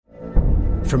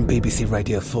From BBC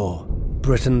Radio 4,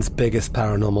 Britain's biggest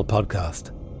paranormal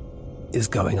podcast is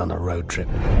going on a road trip.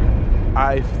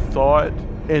 I thought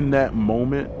in that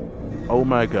moment, oh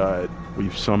my God,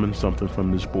 we've summoned something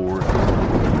from this board.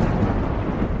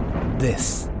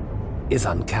 This is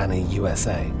Uncanny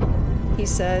USA. He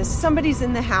says, somebody's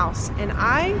in the house, and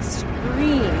I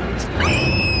screamed.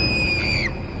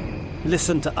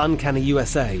 Listen to Uncanny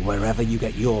USA wherever you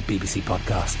get your BBC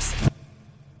podcasts,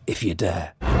 if you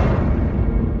dare.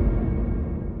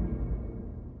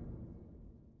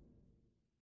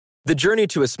 The journey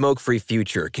to a smoke-free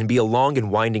future can be a long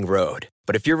and winding road.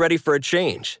 But if you're ready for a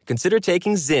change, consider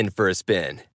taking Zyn for a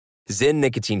spin. Zyn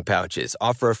nicotine pouches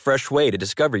offer a fresh way to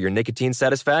discover your nicotine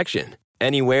satisfaction.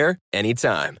 Anywhere,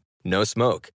 anytime. No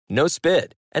smoke, no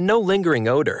spit, and no lingering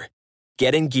odor.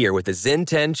 Get in gear with the Zyn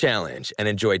 10 Challenge and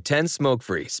enjoy 10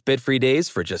 smoke-free, spit-free days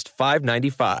for just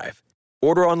 $5.95.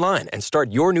 Order online and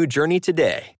start your new journey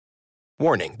today.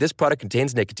 Warning, this product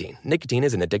contains nicotine. Nicotine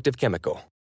is an addictive chemical.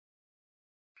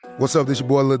 What's up, this your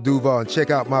boy Lil Duval, and check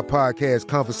out my podcast,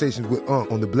 Conversations with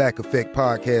Unc, on the Black Effect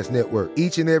Podcast Network.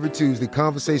 Each and every Tuesday,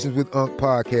 Conversations with Unc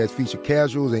podcast feature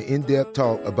casuals and in-depth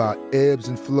talk about ebbs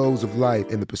and flows of life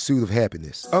and the pursuit of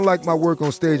happiness. Unlike my work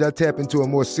on stage, I tap into a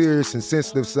more serious and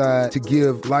sensitive side to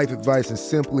give life advice and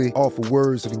simply offer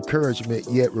words of encouragement,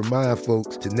 yet remind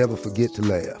folks to never forget to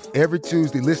laugh. Every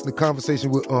Tuesday, listen to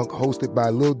Conversations with Unc, hosted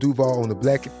by Lil Duval on the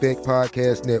Black Effect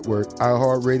Podcast Network,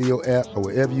 iHeartRadio app, or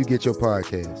wherever you get your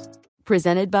podcasts.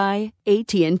 Presented by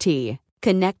AT&T.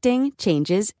 Connecting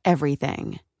changes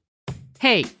everything.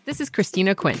 Hey, this is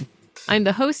Christina Quinn. I'm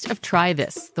the host of Try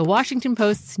This, the Washington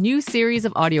Post's new series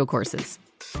of audio courses.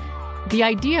 The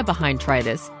idea behind Try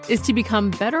This is to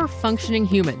become better functioning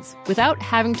humans without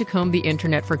having to comb the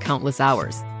internet for countless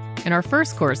hours. In our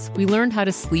first course, we learned how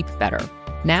to sleep better.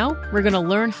 Now, we're going to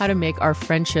learn how to make our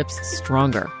friendships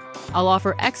stronger. I'll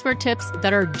offer expert tips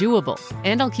that are doable,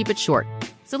 and I'll keep it short.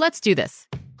 So let's do this.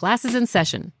 Class is in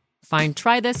session. Find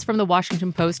Try This from the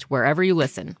Washington Post wherever you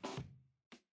listen.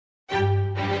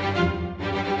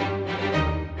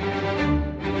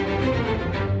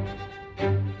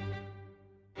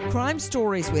 Crime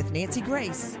Stories with Nancy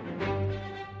Grace.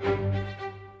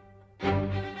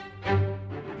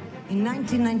 In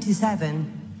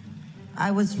 1997,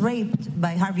 I was raped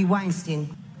by Harvey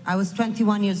Weinstein. I was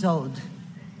 21 years old.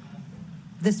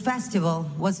 This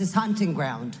festival was his hunting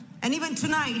ground. And even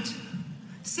tonight,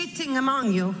 sitting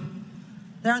among you,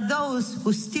 there are those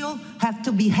who still have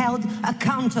to be held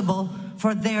accountable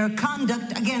for their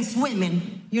conduct against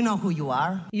women. You know who you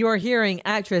are. You are hearing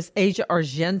actress Asia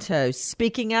Argento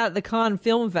speaking out at the Cannes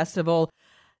Film Festival,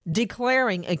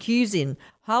 accusing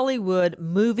Hollywood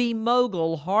movie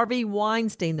mogul Harvey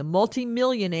Weinstein, the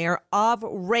multimillionaire, of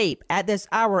rape. At this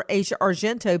hour, Asia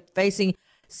Argento facing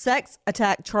sex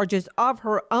attack charges of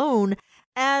her own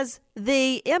as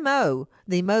the MO,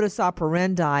 the modus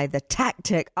operandi, the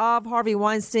tactic of Harvey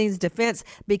Weinstein's defense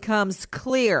becomes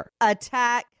clear.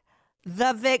 Attack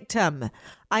the victim.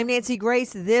 I'm Nancy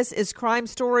Grace. This is Crime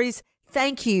Stories.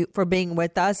 Thank you for being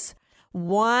with us.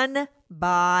 One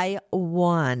by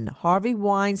one, Harvey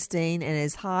Weinstein and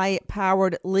his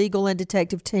high-powered legal and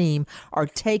detective team are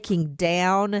taking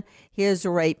down his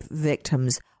rape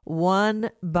victims. One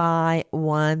by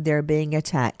one, they're being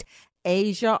attacked.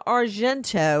 Asia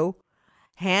Argento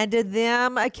handed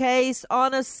them a case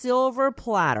on a silver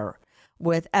platter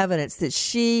with evidence that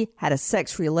she had a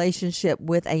sex relationship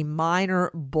with a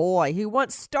minor boy who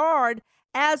once starred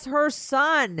as her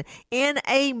son in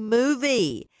a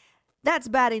movie. That's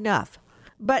bad enough.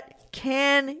 But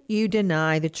can you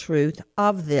deny the truth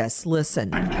of this?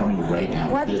 Listen. I'm telling you right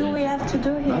now. What do we have to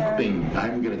do here? Nothing.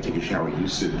 I'm going to take a shower. You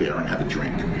sit there and have a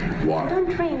drink. Water. I don't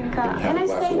drink. Can I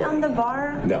stay on the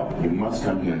bar? No, you must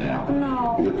come here now.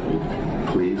 No.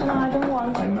 Please. No, I don't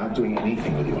want to. I'm not doing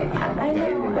anything with you. Now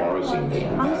you're embarrassing me.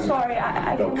 I'm sorry.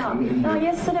 I cannot. No,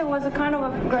 yesterday was a kind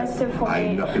of aggressive for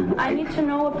me. I need to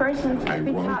know a person to be touched.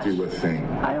 I won't do a thing.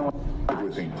 I don't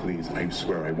Please, I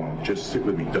swear I won't. Just sit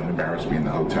with me. Don't embarrass me in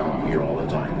the hotel. I'm here all the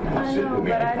time. I Sit know, with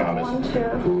me. but I don't want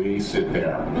to. Please sit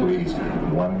there. Please.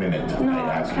 1 minute. No,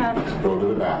 I ask I can't. you. Go to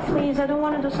the bathroom. Please, I don't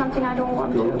want to do something I don't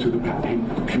want Go to the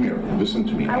bathroom. Come here. Listen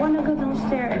to me. I want to go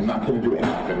downstairs. I'm not going to do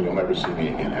anything. You'll never see me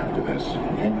again after this.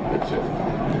 Okay? That's it.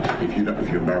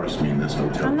 If you embarrass me in this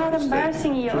hotel, I'm not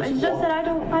embarrassing you. It's just that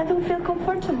I don't feel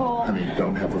comfortable. I mean,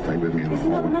 don't have a fight with me in the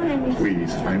hall. It's not nice.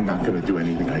 Please, I'm not going to do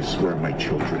anything. I swear, my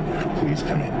children. Please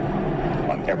come in.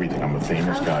 On everything. I'm a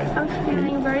famous guy. I'm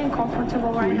feeling very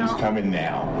uncomfortable right now. Please come in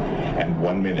now. And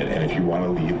 1 minute. And if you want to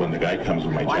leave, when the guy comes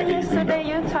with my jacket, yesterday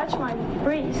you touched my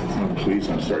breast. Oh, please,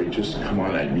 I'm sorry. Just come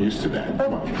on. I'm used to that.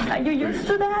 Come on. Are you used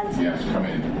to that? Yes, come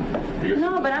in.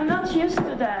 No, but I'm not used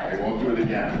to I that. won't do it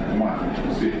again. Come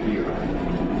on, sit here.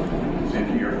 Sit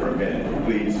here for a minute,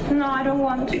 please. No, I don't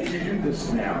want to. If you do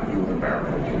this now, you will embarrass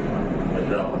me.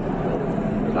 No.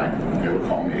 Goodbye. Never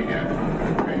call me again.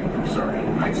 Okay? I'm sorry.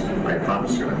 I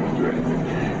promise you I won't do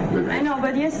anything. I know,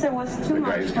 but yesterday was too The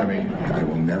much. guy is coming. I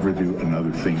will never do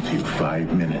another thing to you.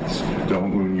 5 minutes.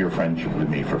 Don't ruin your friendship with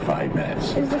me for 5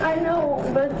 minutes. I know,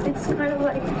 but it's kind of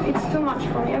like, it's too much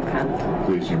for me. I can't.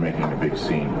 Please, you're making a big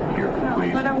scene here. No,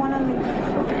 Please. but I want to leave.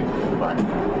 Okay, goodbye.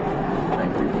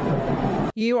 Thank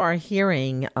you. You are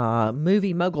hearing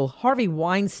movie mogul Harvey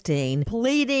Weinstein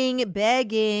pleading,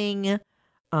 begging,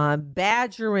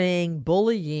 badgering,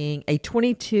 bullying a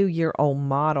 22-year-old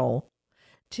model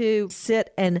to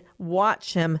sit and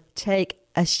watch him take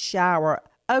a shower.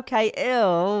 Okay,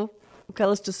 ew. Okay,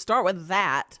 let's just start with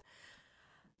that.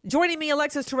 Joining me,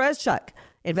 Alexis Tereszcuk,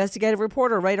 investigative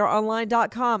reporter,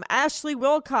 RadarOnline.com. Ashley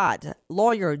Wilcott,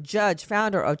 lawyer, judge,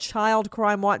 founder of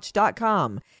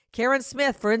ChildCrimeWatch.com. Karen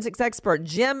Smith, forensics expert.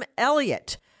 Jim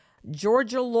Elliott,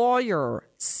 Georgia lawyer,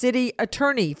 city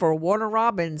attorney for Warner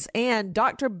Robins, and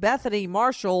Dr. Bethany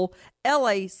Marshall,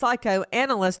 LA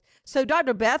psychoanalyst. So,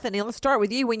 Dr. Bethany, let's start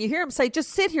with you. When you hear him say, just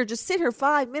sit here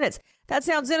 5 minutes, that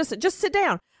sounds innocent. Just sit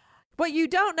down. What you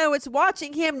don't know is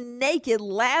watching him naked,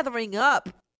 lathering up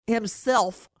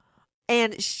himself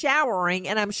and showering,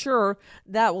 and I'm sure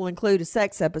that will include a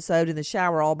sex episode in the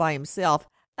shower all by himself.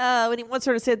 And he wants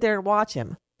her to sit there and watch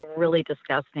him. Really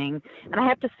disgusting. And I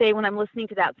have to say, when I'm listening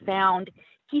to that sound,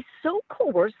 he's so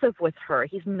coercive with her.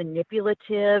 He's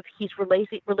manipulative. He's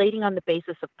relating on the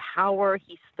basis of power.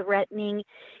 He's threatening.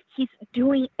 He's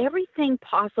doing everything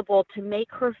possible to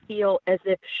make her feel as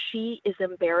if she is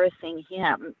embarrassing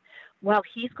him, while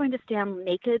he's going to stand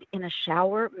naked in a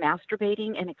shower,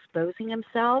 masturbating and exposing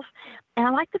himself. And I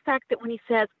like the fact that when he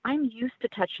says, I'm used to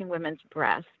touching women's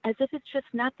breasts, as if it's just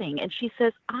nothing. And she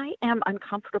says, I am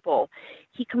uncomfortable.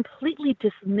 He completely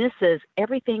dismisses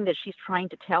everything that she's trying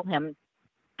to tell him.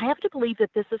 I have to believe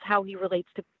that this is how he relates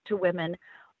to women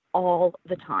all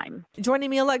the time. Joining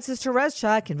me, Alexis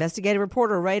Tereszcuk, investigative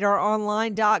reporter,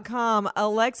 RadarOnline.com.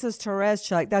 Alexis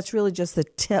Tereszcuk, that's really just the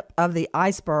tip of the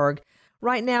iceberg.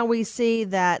 Right now, we see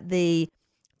that the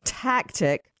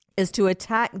tactic is to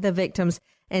attack the victims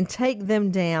and take them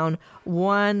down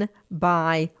one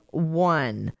by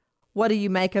one. What do you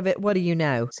make of it? What do you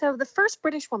know? So the first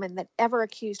British woman that ever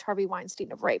accused Harvey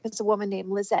Weinstein of rape is a woman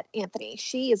named Lizette Anthony.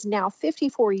 She is now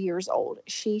 54 years old.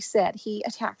 She said he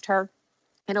attacked her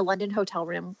in a London hotel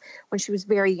room when she was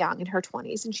very young, in her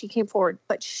 20s, and she came forward.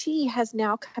 But she has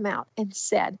now come out and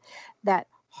said that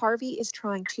Harvey is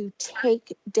trying to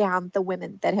take down the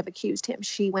women that have accused him.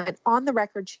 She went on the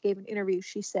record. She gave an interview.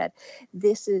 She said,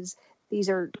 these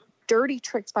are dirty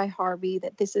tricks by Harvey,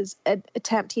 that this is an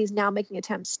attempt. He's now making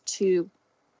attempts to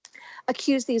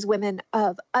accuse these women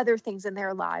of other things in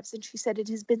their lives. And she said it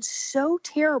has been so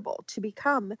terrible to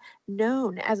become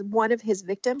known as one of his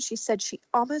victims. She said she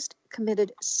almost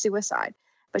committed suicide,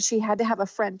 but she had to have a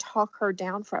friend talk her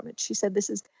down from it. She said this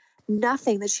is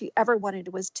nothing that she ever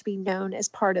wanted, was to be known as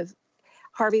part of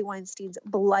Harvey Weinstein's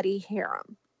bloody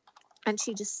harem. And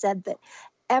she just said that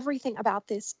everything about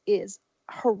this is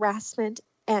harassment,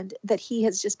 and that he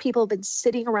has just, people have been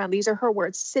sitting around, these are her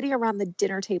words, sitting around the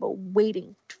dinner table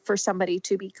waiting for somebody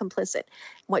to be complicit.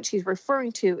 What she's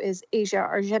referring to is Asia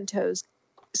Argento's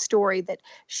story, that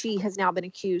she has now been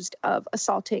accused of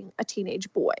assaulting a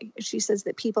teenage boy. She says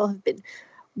that people have been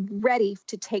ready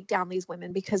to take down these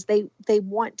women because they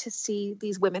want to see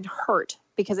these women hurt,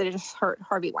 because it has hurt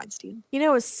Harvey Weinstein. You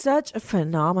know, it's such a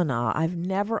phenomenon. I've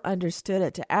never understood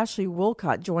it. To Ashley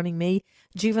Wilcott joining me,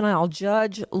 juvenile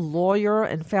judge, lawyer,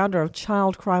 and founder of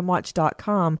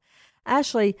ChildCrimeWatch.com.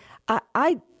 Ashley,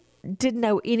 I didn't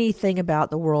know anything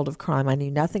about the world of crime. I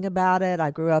knew nothing about it. I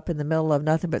grew up in the middle of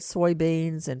nothing but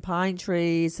soybeans and pine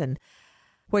trees, and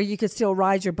where you could still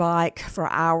ride your bike for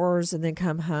hours and then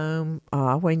come home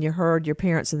when you heard your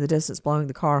parents in the distance blowing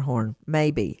the car horn,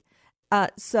 maybe.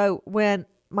 So when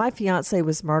my fiance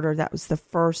was murdered, that was the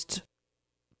first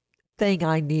thing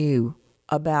I knew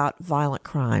about violent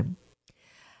crime.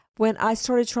 When I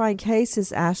started trying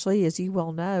cases, Ashley, as you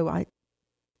well know, I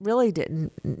really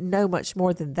didn't know much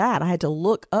more than that. I had to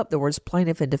look up the words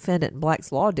plaintiff and defendant in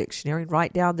Black's Law Dictionary and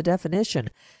write down the definition.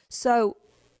 So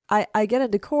I get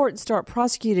into court and start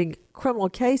prosecuting criminal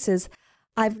cases.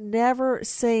 I've never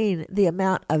seen the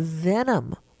amount of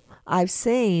venom I've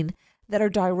seen that are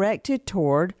directed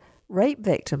toward rape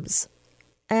victims.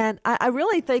 And I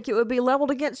really think it would be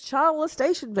leveled against child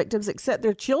molestation victims, except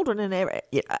their children. And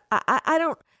I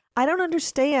don't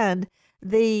understand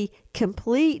the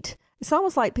complete. It's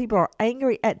almost like people are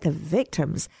angry at the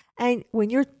victims And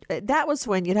that was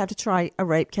when you'd have to try a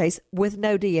rape case with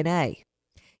no DNA.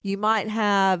 You might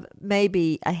have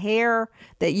maybe a hair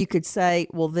that you could say,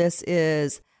 well, this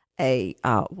is a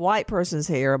white person's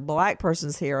hair, a black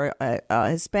person's hair, a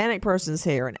Hispanic person's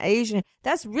hair, an Asian.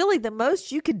 That's really the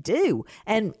most you could do.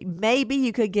 And maybe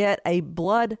you could get a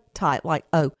blood type, like,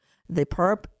 oh, the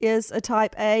perp is a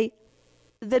type A,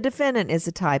 the defendant is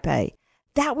a type A.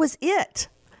 That was it.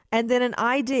 And then an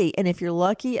ID, and if you're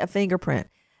lucky, a fingerprint.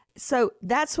 So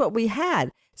that's what we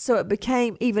had. So it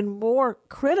became even more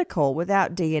critical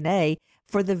without DNA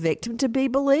for the victim to be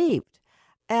believed.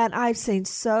 And I've seen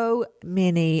so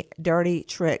many dirty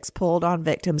tricks pulled on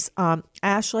victims.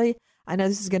 Ashley, I know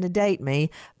this is going to date me,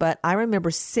 but I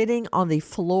remember sitting on the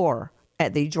floor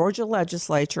at the Georgia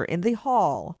legislature in the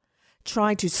hall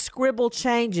trying to scribble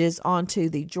changes onto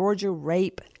the Georgia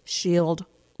Rape Shield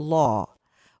law,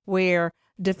 where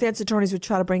defense attorneys would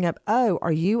try to bring up, oh,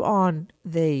 are you on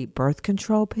the birth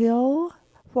control pill?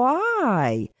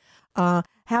 Why?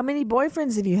 How many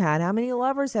boyfriends have you had? How many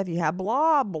lovers have you had?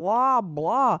 Blah, blah,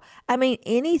 blah. I mean,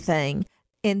 anything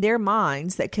in their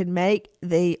minds that could make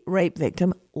the rape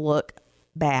victim look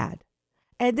bad.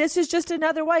 And this is just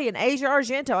another way. And Asia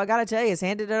Argento, I got to tell you, has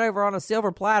handed it over on a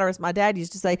silver platter. As my dad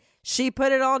used to say, she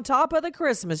put it on top of the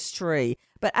Christmas tree.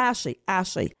 But Ashley,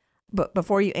 but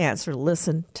before you answer,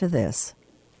 listen to this.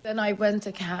 Then I went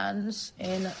to Cannes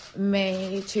in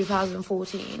May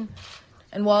 2014.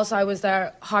 And whilst I was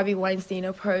there, Harvey Weinstein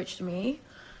approached me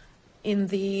in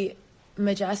the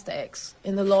Majestics,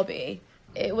 in the lobby.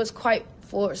 It was quite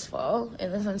forceful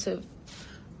in the sense of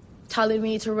telling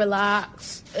me to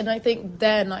relax. And I think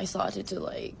then I started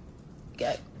to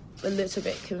get a little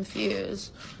bit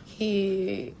confused.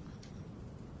 He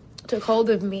took hold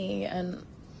of me and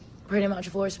pretty much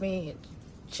forced me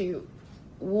to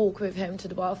walk with him to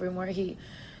the bathroom, where he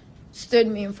stood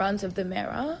me in front of the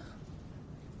mirror.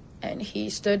 And he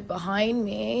stood behind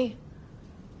me,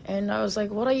 and I was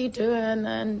like, what are you doing?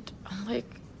 And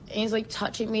he's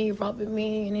touching me, rubbing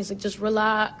me, and he's like, just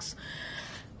relax.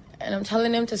 And I'm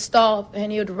telling him to stop,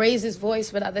 and he would raise his voice,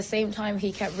 but at the same time,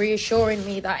 he kept reassuring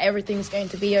me that everything's going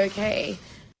to be okay.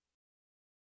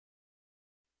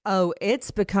 Oh,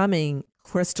 it's becoming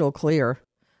crystal clear.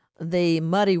 The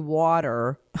muddy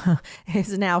water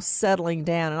is now settling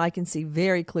down, and I can see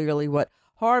very clearly what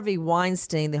Harvey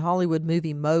Weinstein, the Hollywood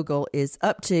movie mogul, is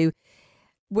up to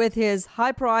with his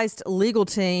high-priced legal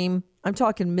team. I'm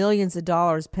talking millions of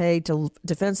dollars paid to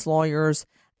defense lawyers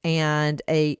and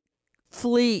a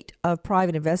fleet of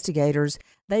private investigators.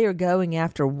 They are going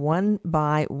after one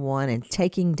by one and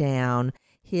taking down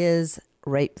his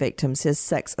rape victims, his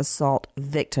sex assault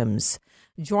victims.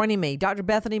 Joining me, Dr.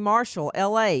 Bethany Marshall,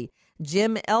 L.A.,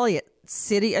 Jim Elliott,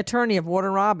 City Attorney of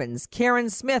Warden Robins, Karen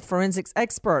Smith, forensics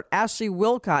expert, Ashley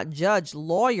Wilcott, judge,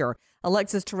 lawyer,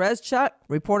 Alexis Tereszchuk,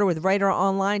 reporter with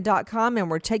RadarOnline.com, and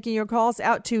we're taking your calls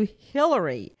out to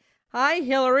Hillary. Hi,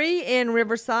 Hillary in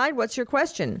Riverside. What's your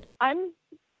question? I'm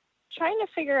trying to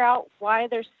figure out why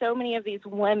there's so many of these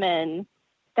women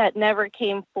that never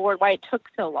came forward, why it took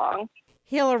so long.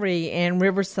 Hillary in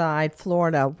Riverside,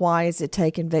 Florida, why is it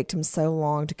taking victims so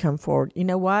long to come forward? You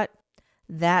know what?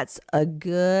 That's a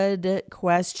good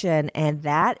question, and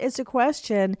that is a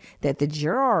question that the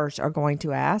jurors are going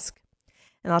to ask.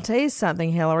 And I'll tell you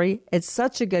something, Hillary, it's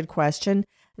such a good question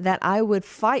that I would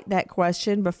fight that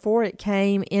question before it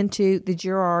came into the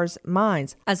jurors'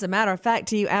 minds. As a matter of fact,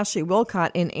 to you, Ashley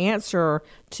Wilcott, in answer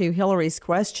to Hillary's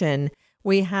question,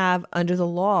 we have under the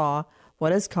law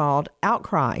what is called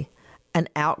outcry. An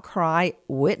outcry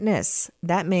witness.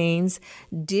 That means,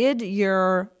 did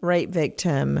your rape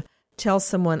victim tell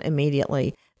someone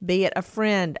immediately, be it a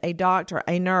friend, a doctor,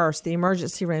 a nurse, the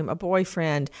emergency room, a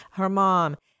boyfriend, her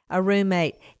mom, a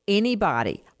roommate,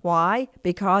 anybody? Why?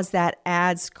 Because that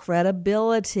adds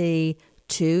credibility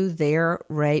to their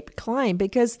rape claim,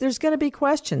 because there's going to be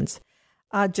questions,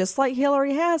 just like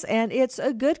Hillary has, and it's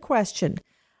a good question.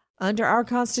 Under our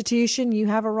Constitution, you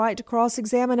have a right to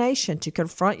cross-examination, to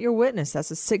confront your witness. That's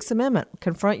the Sixth Amendment.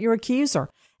 Confront your accuser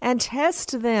and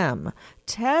test them.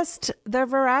 Test their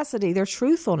veracity, their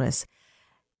truthfulness.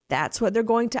 That's what they're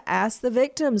going to ask the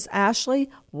victims. Ashley,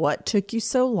 what took you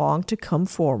so long to come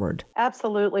forward?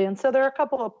 Absolutely. And so there are a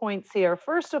couple of points here.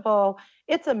 First of all,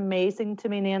 it's amazing to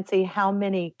me, Nancy, how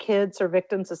many kids are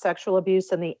victims of sexual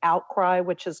abuse and the outcry,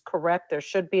 which is correct. There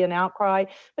should be an outcry.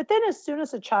 But then as soon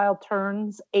as a child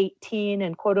turns 18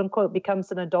 and quote unquote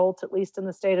becomes an adult, at least in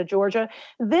the state of Georgia,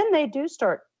 then they do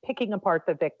start picking apart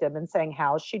the victim and saying,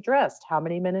 how is she dressed? How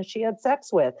many men has she had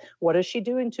sex with? What is she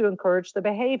doing to encourage the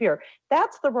behavior?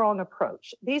 That's the wrong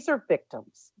approach. These are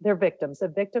victims. They're victims.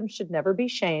 And victims should never be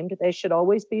shamed. They should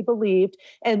always be believed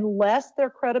unless their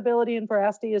credibility and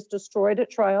veracity is destroyed at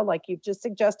trial, like you've just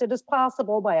suggested is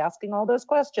possible by asking all those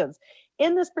questions.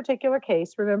 In this particular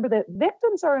case, remember that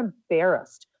victims are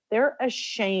embarrassed. They're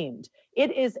ashamed.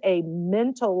 It is a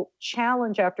mental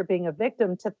challenge after being a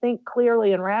victim to think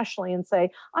clearly and rationally and say,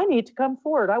 I need to come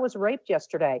forward. I was raped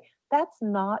yesterday. That's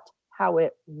not how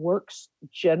it works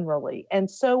generally. And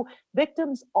so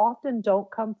victims often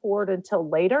don't come forward until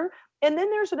later. And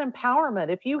then there's an empowerment.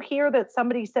 If you hear that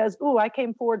somebody says, ooh, I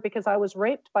came forward because I was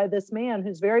raped by this man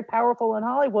who's very powerful in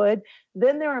Hollywood,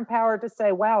 then they're empowered to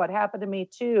say, wow, it happened to me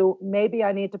too. Maybe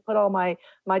I need to put all my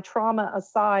trauma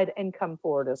aside and come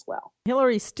forward as well.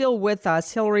 Hillary's still with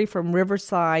us. Hillary from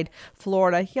Riverside,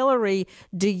 Florida. Hillary,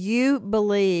 do you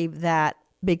believe that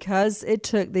because it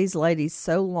took these ladies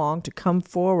so long to come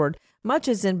forward, much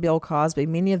as in Bill Cosby,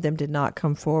 many of them did not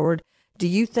come forward, do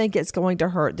you think it's going to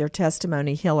hurt their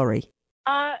testimony, Hillary?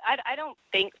 I don't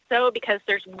think so, because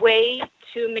there's way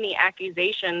too many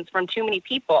accusations from too many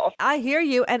people. I hear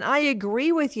you, and I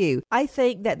agree with you. I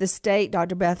think that the state,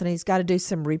 Dr. Bethany's got to do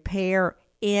some repair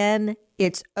in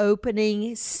its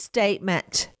opening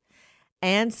statement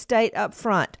and state up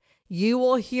front. You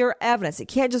will hear evidence. It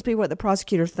can't just be what the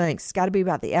prosecutor thinks. It's got to be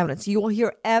about the evidence. You will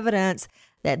hear evidence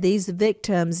that these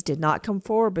victims did not come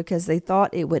forward because they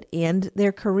thought it would end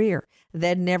their career.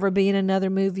 They'd never be in another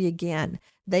movie again.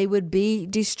 They would be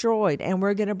destroyed. And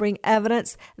we're going to bring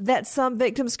evidence that some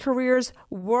victims' careers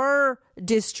were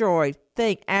destroyed.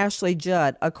 Think Ashley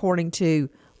Judd, according to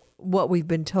what we've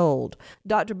been told.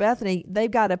 Dr. Bethany, they've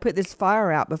got to put this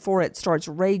fire out before it starts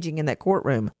raging in that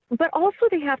courtroom. But also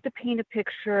they have to paint a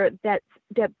picture that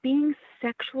being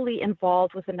sexually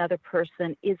involved with another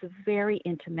person is very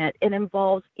intimate. It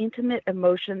involves intimate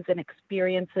emotions and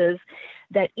experiences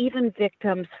that even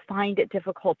victims find it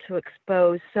difficult to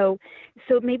expose. So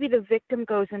maybe the victim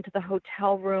goes into the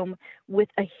hotel room with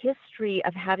a history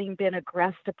of having been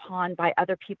aggressed upon by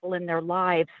other people in their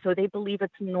lives. So they believe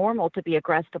it's normal to be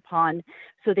aggressed upon.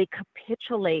 So they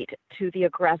capitulate to the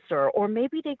aggressor. Or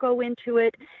maybe they go into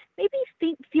it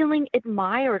feeling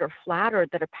admired or flattered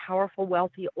that a powerful,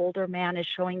 wealthy older man is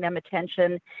showing them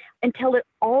attention, until it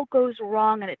all goes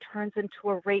wrong and it turns into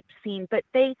a rape scene. But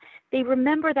they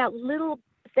remember that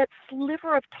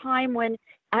sliver of time when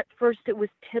at first it was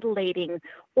titillating,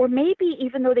 or maybe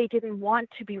even though they didn't want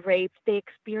to be raped, they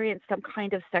experienced some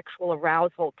kind of sexual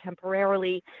arousal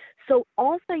temporarily. So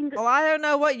all things... Well, I don't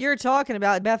know what you're talking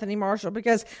about, Bethany Marshall,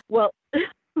 because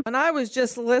when I was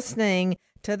just listening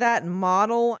to that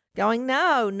model going,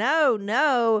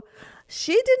 no,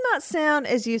 she did not sound,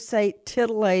 as you say,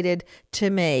 titillated to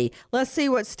me. Let's see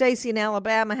what Stacy in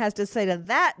Alabama has to say to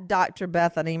that, Dr.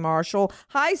 Bethany Marshall.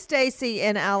 Hi, Stacy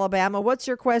in Alabama. What's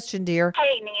your question, dear?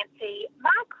 Hey, Nancy.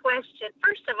 My question,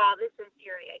 first of all, this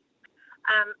infuriates.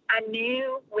 I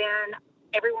knew when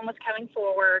everyone was coming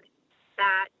forward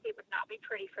that it would not be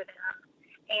pretty for them.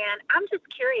 And I'm just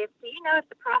curious, do you know if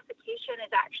the prosecution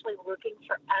is actually looking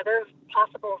for other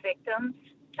possible victims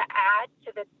to add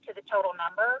to the total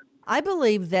number? I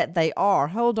believe that they are.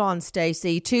 Hold on,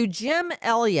 Stacy. To Jim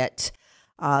Elliott,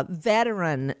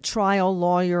 veteran trial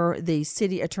lawyer, the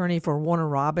city attorney for Warner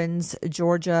Robins,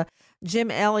 Georgia.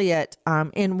 Jim Elliott,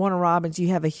 in Warner Robins, you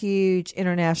have a huge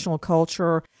international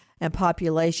culture and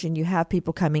population. You have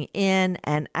people coming in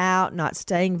and out, not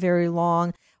staying very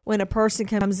long. When a person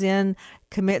comes in,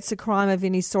 commits a crime of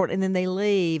any sort, and then they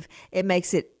leave, it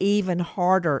makes it even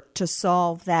harder to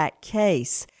solve that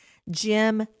case.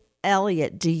 Jim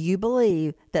Elliott, do you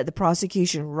believe that the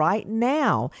prosecution right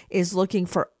now is looking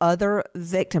for other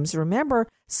victims? Remember,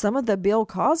 some of the Bill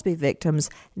Cosby victims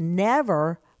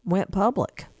never went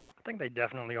public. I think they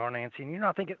definitely are, Nancy. And,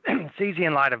 I think it's easy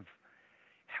in light of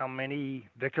how many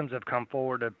victims have come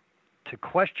forward to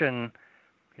question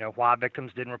why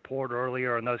victims didn't report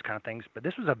earlier and those kind of things. But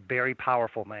this was a very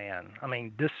powerful man. I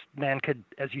mean, this man could,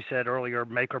 as you said earlier,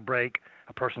 make or break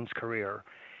a person's career.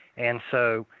 And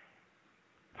so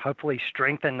hopefully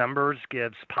strength in numbers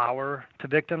gives power to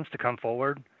victims to come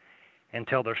forward and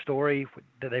tell their story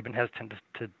that they've been hesitant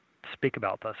to speak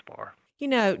about thus far.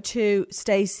 To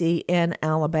Stacy in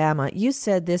Alabama, you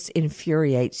said this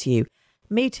infuriates you.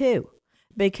 Me too.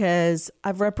 Because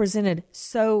I've represented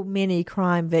so many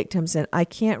crime victims and I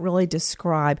can't really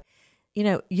describe,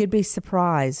 you'd be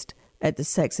surprised at the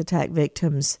sex attack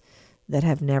victims that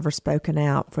have never spoken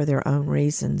out for their own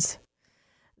reasons.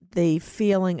 The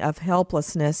feeling of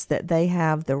helplessness that they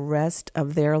have the rest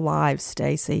of their lives,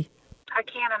 Stacy. I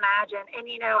can't imagine. And,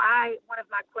 one of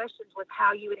my questions was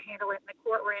how you would handle it in the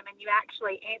courtroom, and you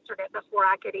actually answered it before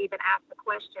I could even ask the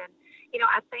question.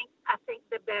 I think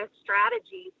the best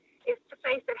strategy is to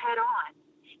face it head on,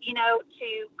 to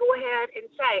go ahead and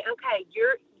say, okay,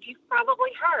 you've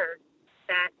probably heard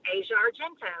that Asia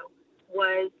Argento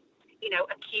was,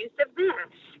 accused of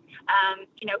this.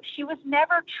 She was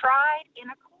never tried in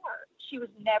a court. She was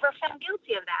never found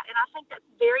guilty of that. And I think that's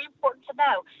very important to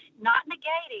know, not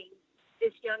negating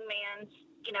this young man's,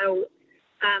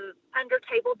 under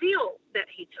table deal that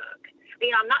he took.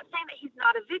 I'm not saying that he's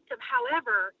not a victim.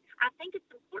 However, I think it's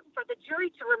important for the jury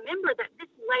to remember that this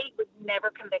lady was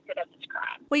never convicted of this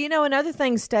crime. Well, another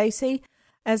thing, Stacey,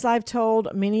 as I've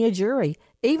told many a jury,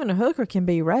 even a hooker can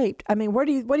be raped. I mean, what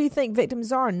do you think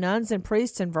victims are? Nuns and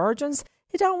priests and virgins?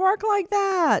 It don't work like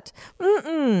that.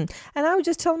 And I would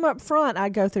just tell them up front, I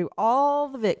go through all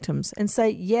the victims and say,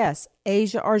 yes,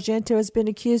 Asia Argento has been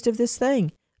accused of this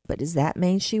thing. But does that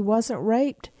mean she wasn't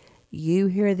raped? You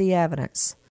hear the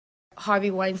evidence.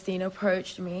 Harvey Weinstein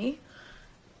approached me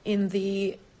in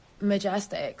the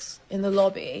Majestics, in the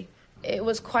lobby. It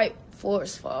was quite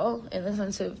forceful in the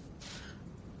sense of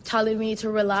telling me to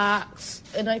relax.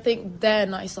 And I think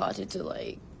then I started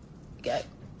to get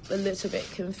a little bit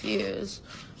confused.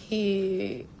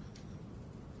 He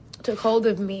took hold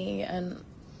of me and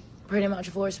pretty much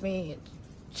forced me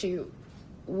to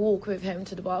walk with him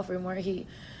to the bathroom, where he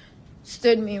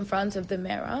stood me in front of the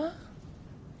mirror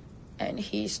and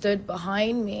he stood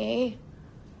behind me,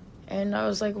 and I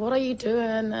was like, what are you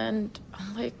doing? And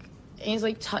I'm like, and he's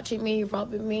touching me,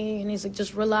 rubbing me, and he's like,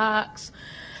 just relax.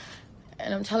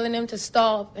 And I'm telling him to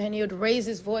stop, and he would raise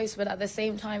his voice, but at the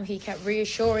same time, he kept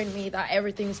reassuring me that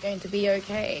everything's going to be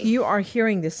okay. You are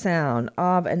hearing the sound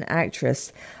of an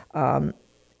actress,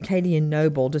 Katie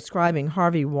Noble, describing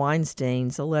Harvey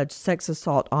Weinstein's alleged sex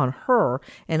assault on her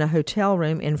in a hotel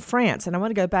room in France. And I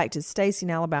want to go back to Stacey in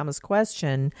Alabama's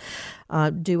question.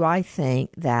 Do I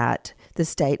think that the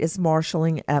state is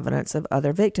marshaling evidence of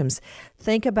other victims?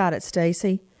 Think about it,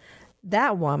 Stacey.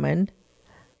 That woman,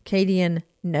 Katie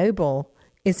Noble,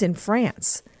 is in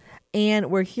France. And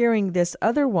we're hearing this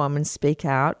other woman speak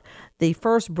out, the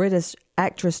first British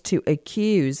actress to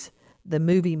accuse the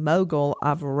movie mogul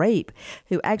of rape,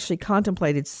 who actually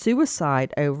contemplated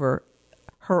suicide over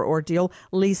her ordeal,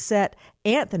 Lisette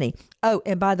Anthony. Oh,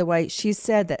 and by the way, she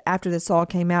said that after this all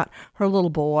came out, her little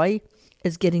boy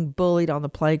is getting bullied on the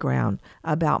playground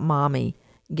about mommy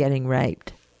getting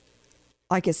raped.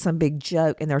 Like it's some big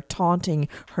joke, and they're taunting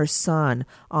her son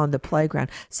on the playground.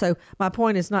 So my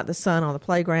point is not the son on the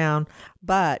playground,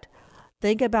 but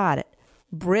think about it.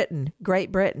 Britain, Great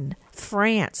Britain,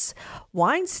 France.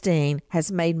 Weinstein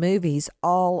has made movies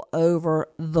all over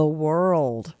the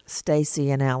world,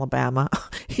 Stacey in Alabama.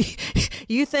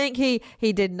 You think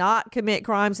he did not commit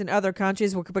crimes in other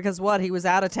countries because what, he was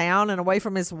out of town and away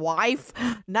from his wife?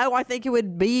 No, I think it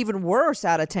would be even worse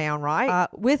out of town, right?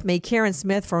 With me, Karen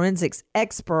Smith, forensics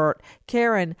expert.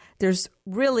 Karen, there's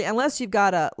really, unless you've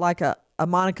got a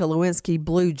Monica Lewinsky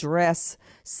blue dress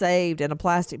saved in a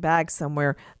plastic bag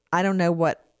somewhere, I don't know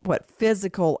what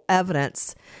physical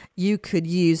evidence you could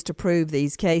use to prove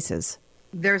these cases.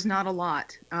 There's not a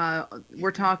lot.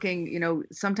 We're talking,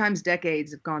 sometimes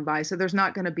decades have gone by, so there's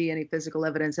not going to be any physical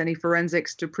evidence, any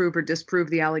forensics to prove or disprove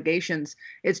the allegations.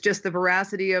 It's just the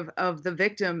veracity of the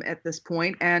victim at this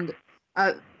point. And,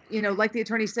 like the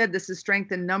attorney said, this is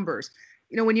strength in numbers.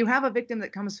 When you have a victim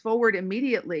that comes forward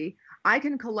immediately, I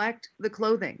can collect the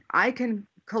clothing. I can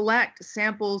collect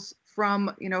samples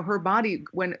from, her body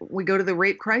when we go to the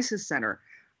Rape Crisis Center,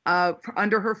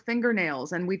 under her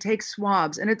fingernails, and we take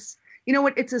swabs. And it's,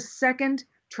 it's a second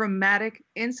traumatic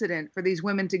incident for these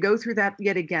women to go through that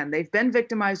yet again. They've been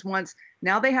victimized once.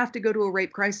 Now they have to go to a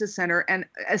Rape Crisis Center and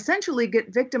essentially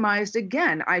get victimized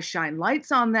again. I shine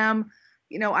lights on them.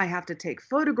 I have to take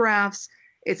photographs.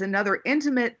 It's another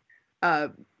intimate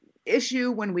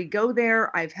issue when we go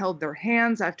there. I've held their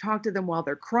hands. I've talked to them while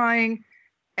they're crying.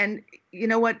 And you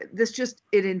know what?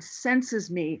 It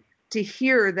incenses me to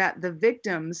hear that the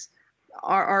victims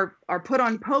are put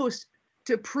on post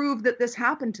to prove that this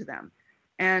happened to them.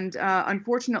 And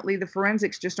unfortunately, the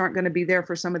forensics just aren't going to be there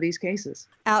for some of these cases.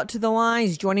 Out to the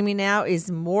lines. Joining me now is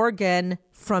Morgan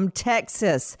from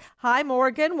Texas. Hi,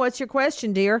 Morgan. What's your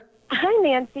question, dear? Hi,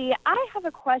 Nancy. I have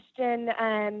a question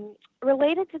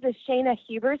related to the Shayna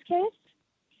Hubers case.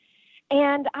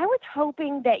 And I was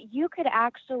hoping that you could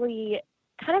actually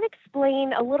kind of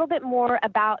explain a little bit more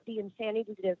about the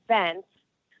insanity defense.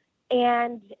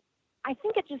 And I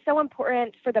think it's just so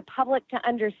important for the public to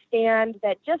understand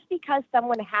that just because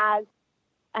someone has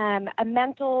a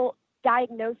mental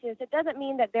diagnosis, it doesn't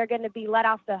mean that they're going to be let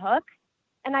off the hook.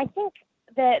 And I think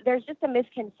that there's just a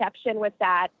misconception with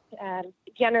that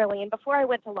generally. And before I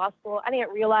went to law school, I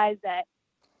didn't realize that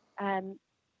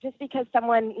just because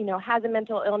someone, has a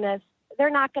mental illness, they're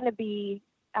not going to be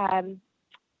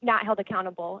not held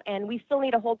accountable. And we still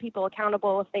need to hold people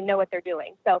accountable if they know what they're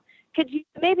doing. So could you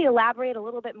maybe elaborate a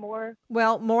little bit more?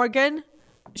 Well, Morgan,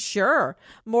 sure.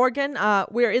 Morgan,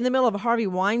 we're in the middle of a Harvey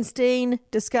Weinstein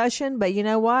discussion, but you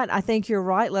know what? I think you're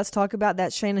right. Let's talk about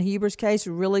that Shayna Hubers case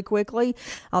really quickly.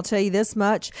 I'll tell you this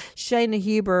much. Shayna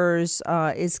Hubers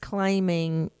is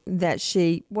claiming that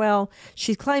she's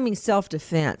claiming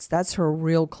self-defense. That's her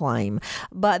real claim.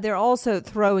 But they're also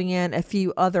throwing in a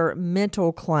few other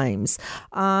mental claims.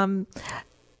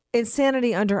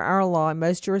 Insanity under our law in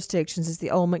most jurisdictions is the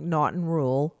old McNaughton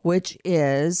rule, which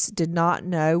is did not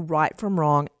know right from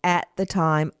wrong at the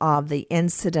time of the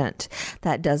incident.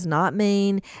 That does not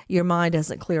mean your mind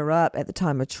doesn't clear up at the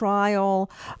time of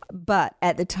trial, but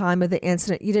at the time of the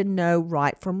incident, you didn't know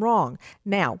right from wrong.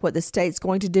 Now, what the state's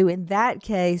going to do in that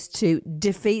case to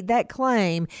defeat that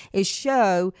claim is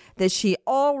show that she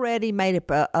already made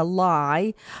up a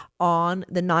lie on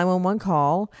the 911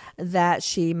 call, that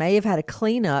she may have had a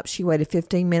cleanup. She waited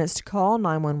 15 minutes to call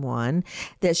 911,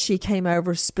 that she came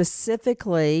over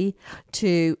specifically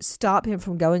to stop him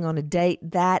from going on a date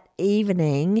that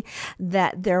evening,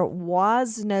 that there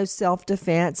was no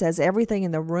self-defense as everything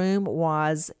in the room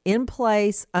was in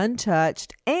place,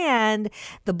 untouched, and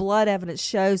the blood evidence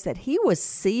shows that he was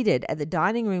seated at the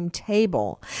dining room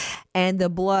table and the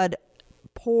blood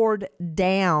poured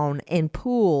down and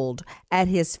pooled at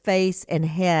his face and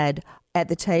head at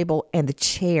the table and the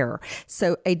chair.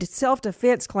 So a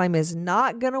self-defense claim is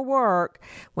not going to work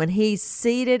when he's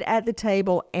seated at the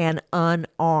table and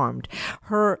unarmed.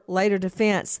 Her later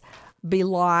defense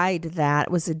belied that.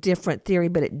 It was a different theory,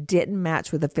 but it didn't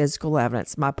match with the physical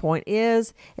evidence. My point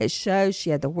is, it shows she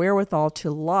had the wherewithal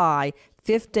to lie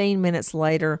 15 minutes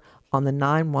later on the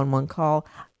 911 call.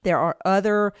 There are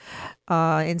other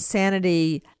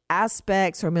insanity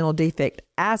aspects or mental defect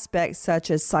aspects such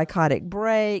as psychotic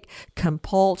break,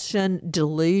 compulsion,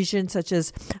 delusion, such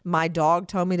as my dog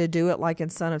told me to do it like in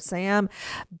Son of Sam.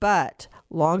 But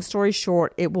long story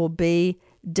short, it will be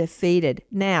defeated.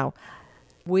 Now,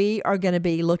 we are going to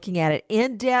be looking at it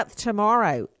in depth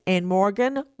tomorrow. And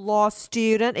Morgan, law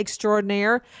student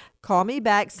extraordinaire, call me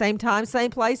back, same time, same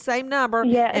place, same number,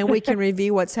 and we can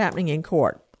review what's happening in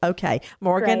court. Okay.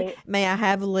 Morgan, Great. May I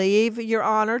have leave, Your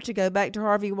Honor, to go back to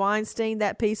Harvey Weinstein,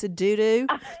 that piece of doo-doo?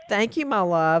 Thank you, my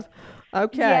love.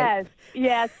 Okay.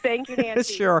 Yes. Thank you,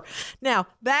 Nancy. Sure. Now,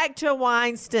 back to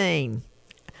Weinstein,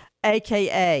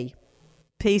 a.k.a.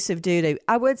 piece of doo-doo.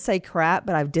 I would say crap,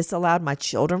 but I've disallowed my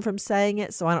children from saying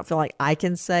it, so I don't feel like I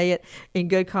can say it in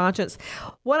good conscience.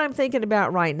 What I'm thinking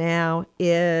about right now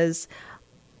is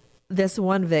this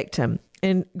one victim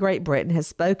in Great Britain has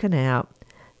spoken out.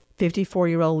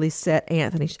 54-year-old Lisette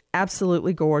Anthony,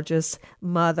 absolutely gorgeous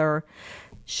mother.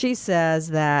 She says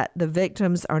that the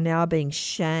victims are now being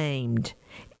shamed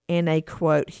in a,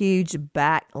 quote, huge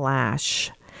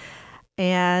backlash.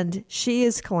 And she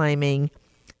is claiming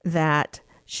that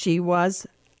she was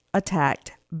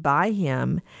attacked by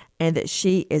him and that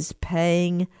she is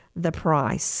paying the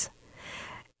price.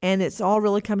 And it's all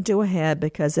really come to a head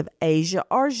because of Asia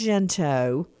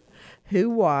Argento,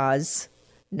 who was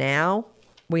now,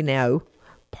 we know,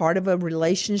 part of a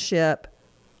relationship,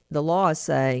 the law is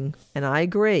saying, and I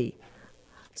agree,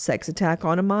 sex attack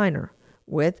on a minor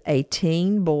with a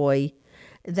teen boy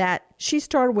that she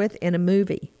started with in a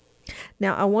movie.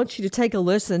 Now, I want you to take a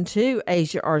listen to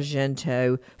Asia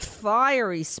Argento,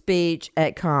 fiery speech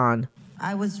at Cannes.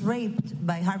 I was raped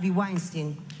by Harvey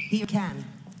Weinstein here in Cannes.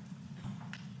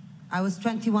 I was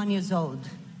 21 years old.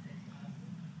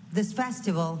 This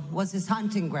festival was his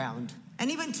hunting ground.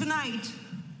 And even tonight,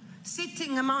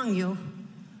 sitting among you,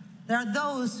 there are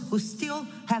those who still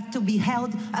have to be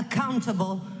held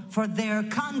accountable for their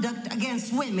conduct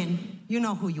against women. You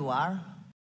know who you are.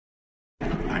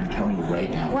 I'm telling you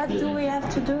right now. What do we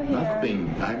have to do here?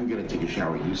 Nothing. I'm going to take a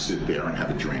shower. You sit there and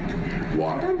have a drink.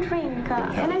 Water. Don't drink.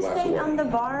 Can I stay on the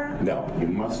bar? No, you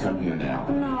must come here now.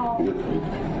 No.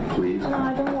 Please. No,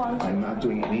 I don't want to. I'm not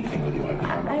doing anything with you.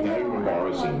 Now you're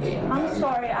embarrassing me. I'm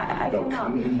sorry. I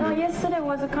cannot. No, yesterday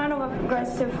was a kind of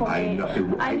aggressive for me.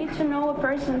 I need to know a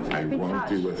person to be touched. I won't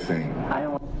do a thing. I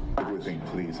don't want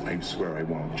Please, I swear I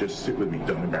won't. Just sit with me.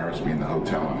 Don't embarrass me in the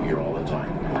hotel. I'm here all the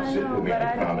time. I Sit know, with me. but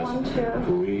I I don't promise. want to.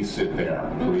 Please sit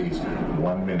there. Please.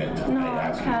 1 minute. No, I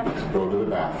ask I can't. you. Go to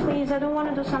the bathroom. Please, I don't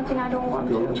want to do something I don't want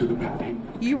Go to the bathroom.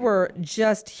 You were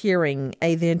just hearing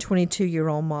a then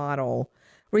 22-year-old model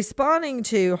responding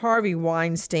to Harvey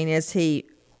Weinstein as he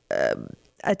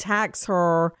attacks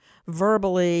her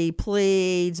verbally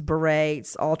pleads,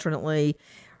 berates alternately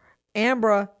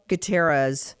Ambra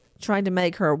Gutierrez, trying to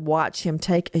make her watch him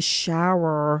take a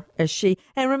shower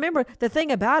and remember the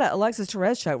thing about it, Alexis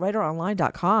Tereszcuk,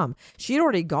 RadarOnline.com, she had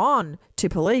already gone to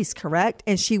police, correct?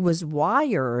 And she was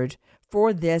wired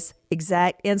for this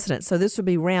exact incident. So this would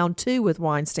be round 2 with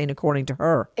Weinstein, according to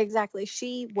her. Exactly.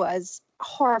 She was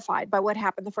horrified by what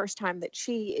happened the first time that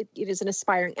it is an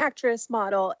aspiring actress,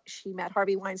 model. She met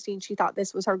Harvey Weinstein. She thought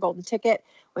this was her golden ticket,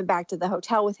 went back to the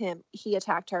hotel with him. He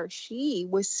attacked her. She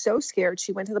was so scared.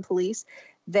 She went to the police.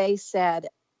 They said,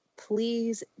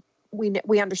 please,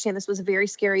 we understand this was a very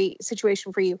scary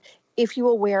situation for you. If you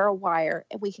will wear a wire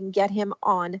and we can get him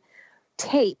on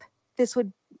tape, this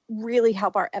would really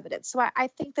help our evidence. So I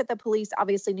think that the police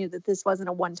obviously knew that this wasn't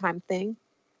a one-time thing,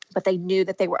 but they knew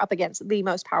that they were up against the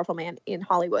most powerful man in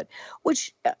Hollywood,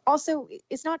 which also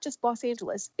is not just Los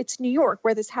Angeles. It's New York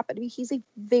where this happened. I mean, he's a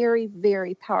very,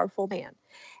 very powerful man.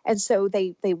 And so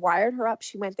they wired her up.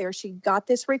 She went there. She got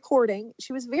this recording.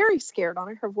 She was very scared on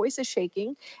it. Her voice is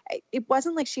shaking. It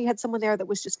wasn't like she had someone there that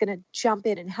was just going to jump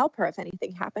in and help her if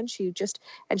anything happened. She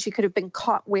could have been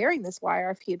caught wearing this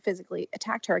wire if he had physically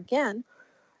attacked her again.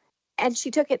 And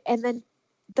she took it. And then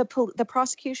the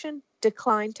prosecution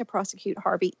declined to prosecute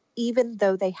Harvey, even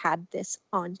though they had this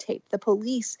on tape. The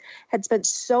police had spent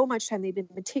so much time, they'd been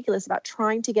meticulous about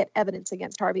trying to get evidence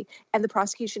against Harvey, and the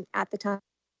prosecution at the time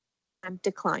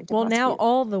declined to prosecute. Now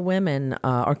all the women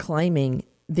are claiming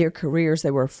their careers.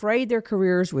 They were afraid their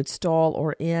careers would stall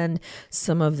or end.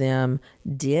 Some of them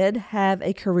did have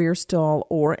a career stall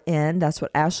or end. That's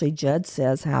what Ashley Judd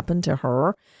says happened to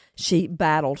her. She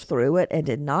battled through it and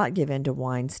did not give in to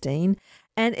Weinstein.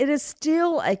 And it is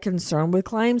still a concern with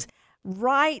claims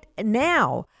right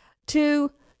now to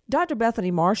Dr.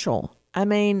 Bethany Marshall. I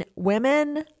mean,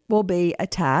 women will be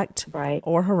attacked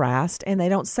or harassed, and they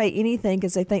don't say anything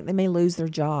because they think they may lose their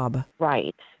job.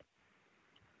 Right.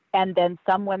 And then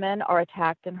some women are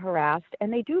attacked and harassed,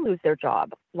 and they do lose their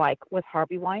job, like with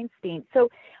Harvey Weinstein. So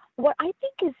what I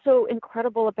think is so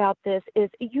incredible about this is,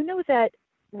 that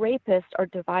rapists are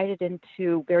divided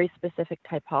into very specific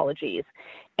typologies.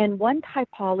 And one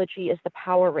typology is the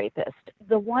power rapist,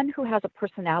 the one who has a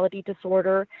personality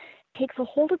disorder, takes a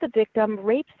hold of the victim,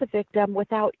 rapes the victim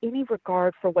without any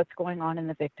regard for what's going on in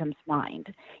the victim's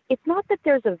mind. It's not that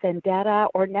there's a vendetta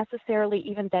or necessarily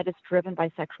even that it's driven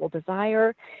by sexual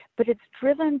desire, but it's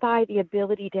driven by the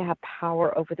ability to have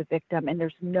power over the victim, and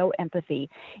there's no empathy.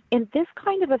 And this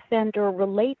kind of offender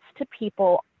relates to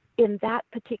people in that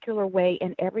particular way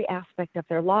in every aspect of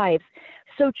their lives.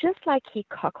 So just like he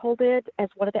cuckolded, as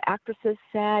one of the actresses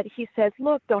said, he says,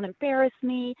 look, don't embarrass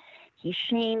me. He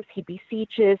shames, he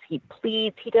beseeches, he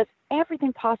pleads, he does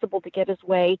everything possible to get his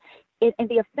way. And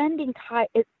the offending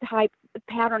type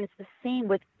pattern is the same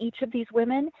with each of these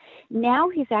women. Now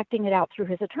he's acting it out through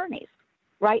his attorneys.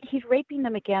 Right? He's raping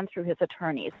them again through his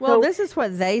attorneys. Well, this is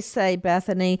what they say,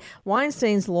 Bethany.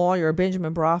 Weinstein's lawyer,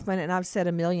 Benjamin Brafman, and I've said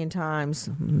a million times,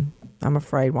 I'm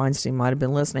afraid Weinstein might have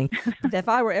been listening, that if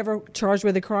I were ever charged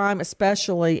with a crime,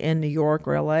 especially in New York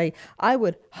or L.A., I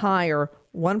would hire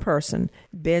one person,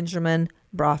 Benjamin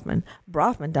Brafman.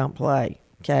 Brafman don't play,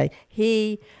 okay?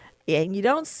 And you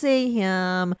don't see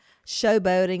him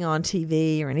showboating on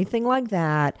TV or anything like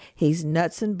that. He's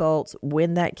nuts and bolts,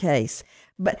 win that case.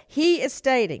 But he is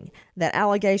stating that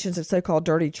allegations of so-called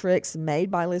dirty tricks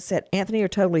made by Lizette Anthony are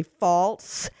totally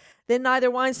false. Then neither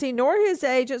Weinstein nor his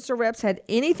agents or reps had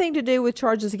anything to do with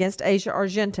charges against Asia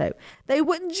Argento. They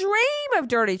wouldn't dream of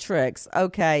dirty tricks.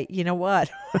 Okay, you know what?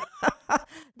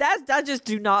 I just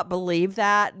do not believe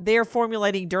that. They're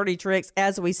formulating dirty tricks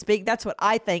as we speak. That's what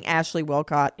I think, Ashley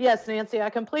Wilcott. Yes, Nancy, I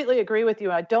completely agree with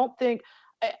you. I don't think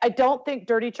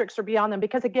dirty tricks are beyond them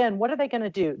because, again, what are they going to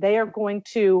do? They are going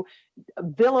to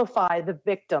vilify the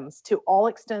victims to all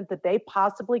extent that they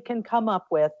possibly can come up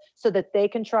with so that they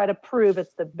can try to prove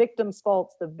it's the victim's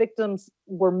fault. The victims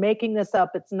were making this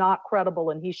up. It's not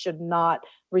credible, and he should not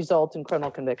result in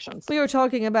criminal convictions. We were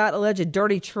talking about alleged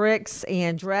dirty tricks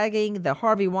and dragging the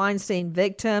Harvey Weinstein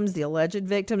victims, the alleged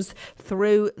victims,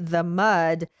 through the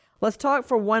mud. Let's talk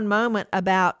for one moment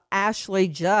about Ashley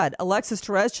Judd. Alexis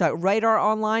Tereszcuk,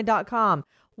 RadarOnline.com.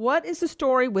 What is the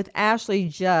story with Ashley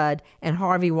Judd and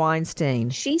Harvey Weinstein?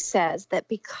 She says that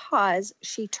because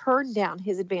she turned down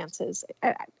his advances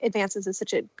is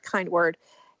such a kind word,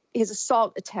 his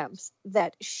assault attempts,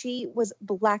 that she was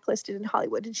blacklisted in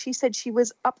Hollywood. And she said she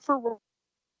was up for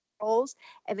roles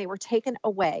and they were taken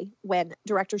away when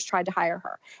directors tried to hire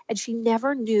her. And she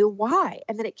never knew why.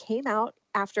 And then it came out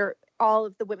after all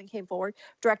of the women came forward,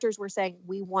 directors were saying,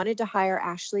 we wanted to hire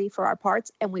Ashley for our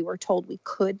parts, and we were told we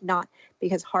could not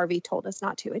because Harvey told us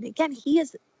not to. And again, he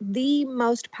is the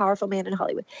most powerful man in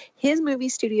Hollywood. His movie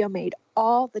studio made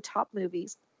all the top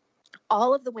movies.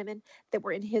 All of the women that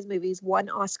were in his movies won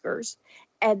Oscars,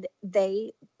 and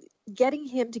getting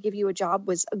him to give you a job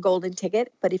was a golden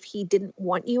ticket. But if he didn't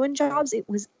want you in jobs, it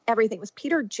was everything. It was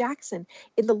Peter Jackson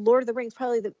in The Lord of the Rings,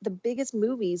 probably the biggest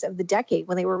movies of the decade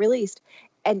when they were released.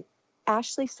 And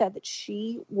Ashley said that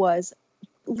she was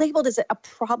labeled as a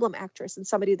problem actress and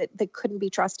somebody that couldn't be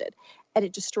trusted, and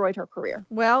it destroyed her career.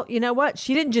 Well, you know what?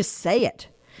 She didn't just say it.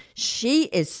 She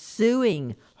is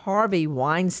suing Harvey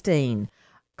Weinstein,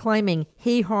 claiming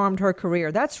he harmed her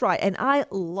career. That's right. And I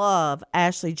love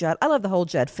Ashley Judd. I love the whole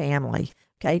Judd family.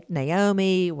 Okay.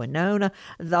 Naomi, Winona,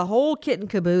 the whole kit and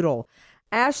caboodle.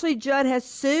 Ashley Judd has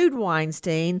sued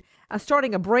Weinstein,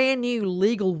 starting a brand new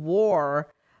legal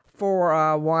war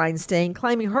for Weinstein,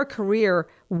 claiming her career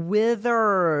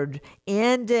withered,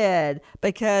 ended,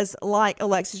 because, like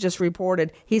Alexis just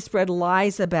reported, he spread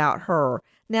lies about her.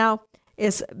 Now,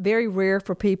 it's very rare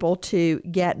for people to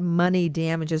get money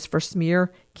damages for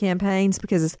smear campaigns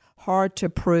because it's hard to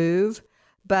prove.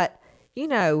 But, you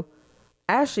know,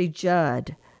 Ashley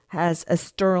Judd has a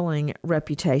sterling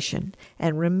reputation.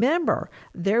 And remember,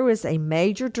 there was a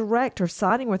major director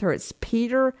siding with her. It's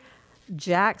Peter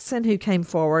Jackson, who came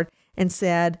forward and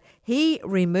said he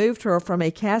removed her from a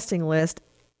casting list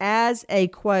as a,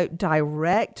 quote,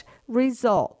 direct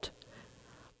result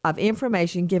of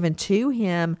information given to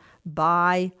him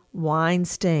by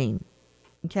Weinstein.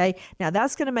 Okay, now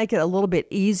that's going to make it a little bit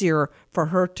easier for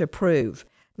her to prove.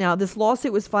 Now, this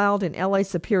lawsuit was filed in LA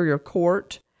Superior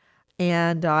Court,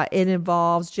 and it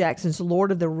involves Jackson's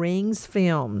Lord of the Rings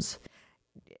films.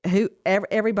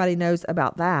 Everybody knows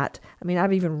about that. I mean,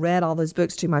 I've even read all those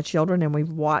books to my children, and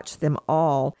we've watched them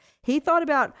all. He thought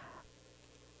about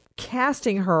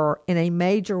casting her in a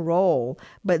major role,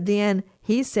 but then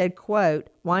he said, quote,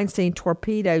 Weinstein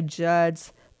torpedoed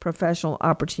Judd's professional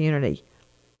opportunity.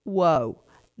 Whoa,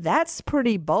 that's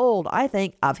pretty bold, I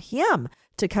think, of him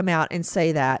to come out and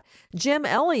say that. Jim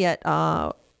Elliott,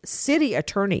 city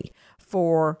attorney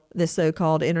for the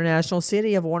so-called international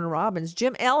city of Warner Robins,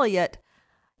 Jim Elliott,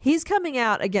 he's coming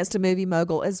out against a movie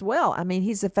mogul as well. I mean,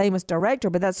 he's a famous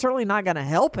director, but that's certainly not going to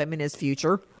help him in his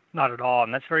future. Not at all,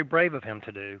 and that's very brave of him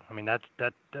to do. I mean, that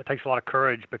takes a lot of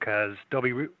courage because there'll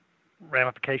be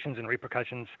ramifications and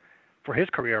repercussions for his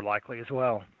career likely as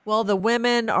well. Well, the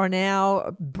women are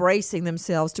now bracing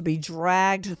themselves to be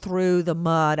dragged through the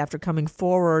mud after coming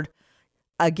forward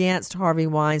against Harvey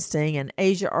Weinstein, and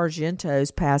Asia Argento's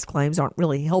past claims aren't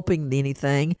really helping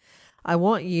anything. I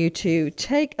want you to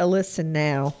take a listen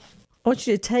now. I want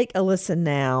you to take a listen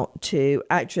now to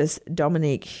actress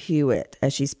Dominique Hewitt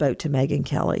as she spoke to Megyn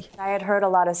Kelly. I had heard a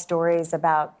lot of stories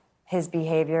about his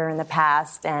behavior in the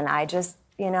past, and I just,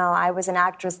 I was an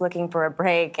actress looking for a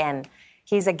break, and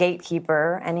he's a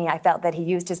gatekeeper, and I felt that he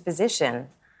used his position,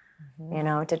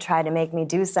 to try to make me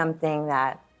do something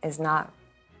that is not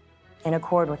in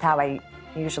accord with how I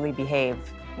usually behave.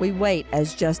 We wait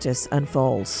as justice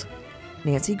unfolds.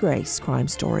 Nancy Grace, Crime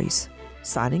Stories,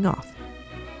 signing off.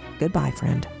 Goodbye,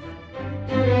 friend.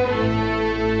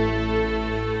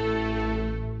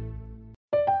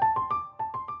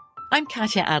 I'm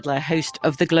Katya Adler, host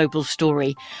of The Global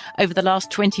Story. Over the last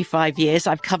 25 years,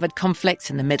 I've covered conflicts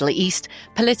in the Middle East,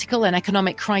 political and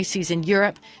economic crises in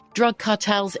Europe, drug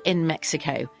cartels in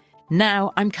Mexico.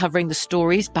 Now I'm covering the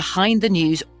stories behind the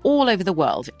news all over the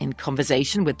world in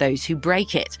conversation with those who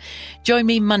break it. Join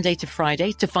me Monday to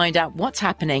Friday to find out what's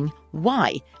happening,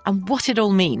 why, and what it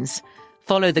all means.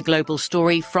 Follow The Global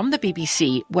Story from the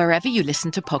BBC wherever you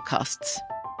listen to podcasts.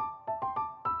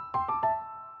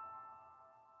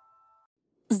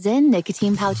 Zyn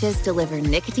nicotine pouches deliver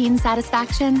nicotine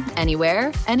satisfaction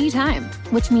anywhere, anytime,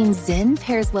 which means Zyn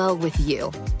pairs well with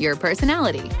you, your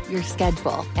personality, your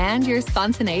schedule, and your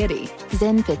spontaneity.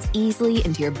 Zyn fits easily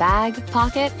into your bag,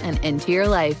 pocket, and into your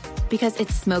life because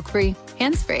it's smoke-free,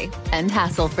 hands-free, and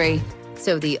hassle-free.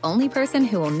 So the only person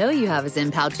who will know you have a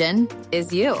Zyn pouch in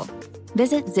is you.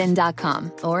 Visit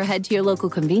Zyn.com or head to your local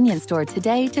convenience store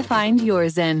today to find your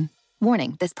Zyn.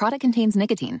 Warning, this product contains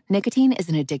nicotine. Nicotine is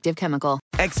an addictive chemical.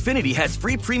 Xfinity has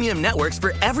free premium networks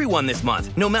for everyone this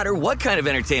month, no matter what kind of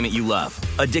entertainment you love.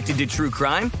 Addicted to true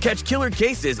crime? Catch killer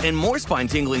cases and more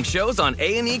spine-tingling shows on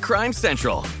A&E Crime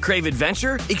Central. Crave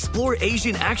adventure? Explore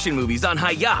Asian action movies on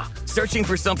Hi-YAH. Searching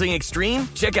for something extreme?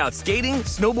 Check out skating,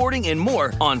 snowboarding, and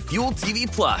more on Fuel TV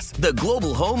Plus, the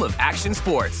global home of action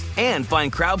sports. And find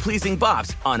crowd-pleasing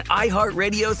bops on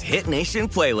iHeartRadio's Hit Nation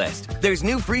playlist. There's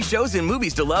new free shows and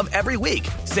movies to love every week.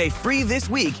 Say free this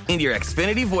week in your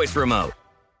Xfinity voice remote.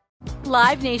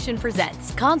 Live Nation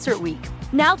presents Concert Week.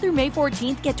 Now through May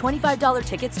 14th, get $25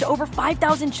 tickets to over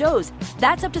 5,000 shows.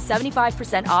 That's up to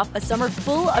 75% off a summer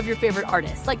full of your favorite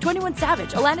artists like 21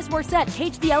 Savage, Alanis Morissette,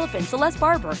 Cage the Elephant, Celeste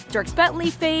Barber, Dierks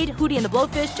Bentley, Fade, Hootie and the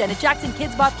Blowfish, Janet Jackson,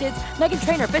 Kids Bop Kids, Meghan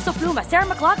Trainor, Peso Pluma, Sarah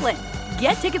McLachlan.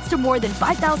 Get tickets to more than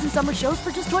 5,000 summer shows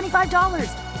for just $25.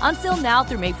 Until now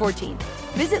through May 14th.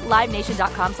 Visit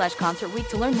LiveNation.com/Concert Week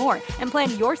to learn more and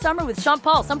plan your summer with Sean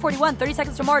Paul, Sum 41, 30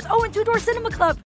 Seconds to Mars, and Two Door Cinema Club.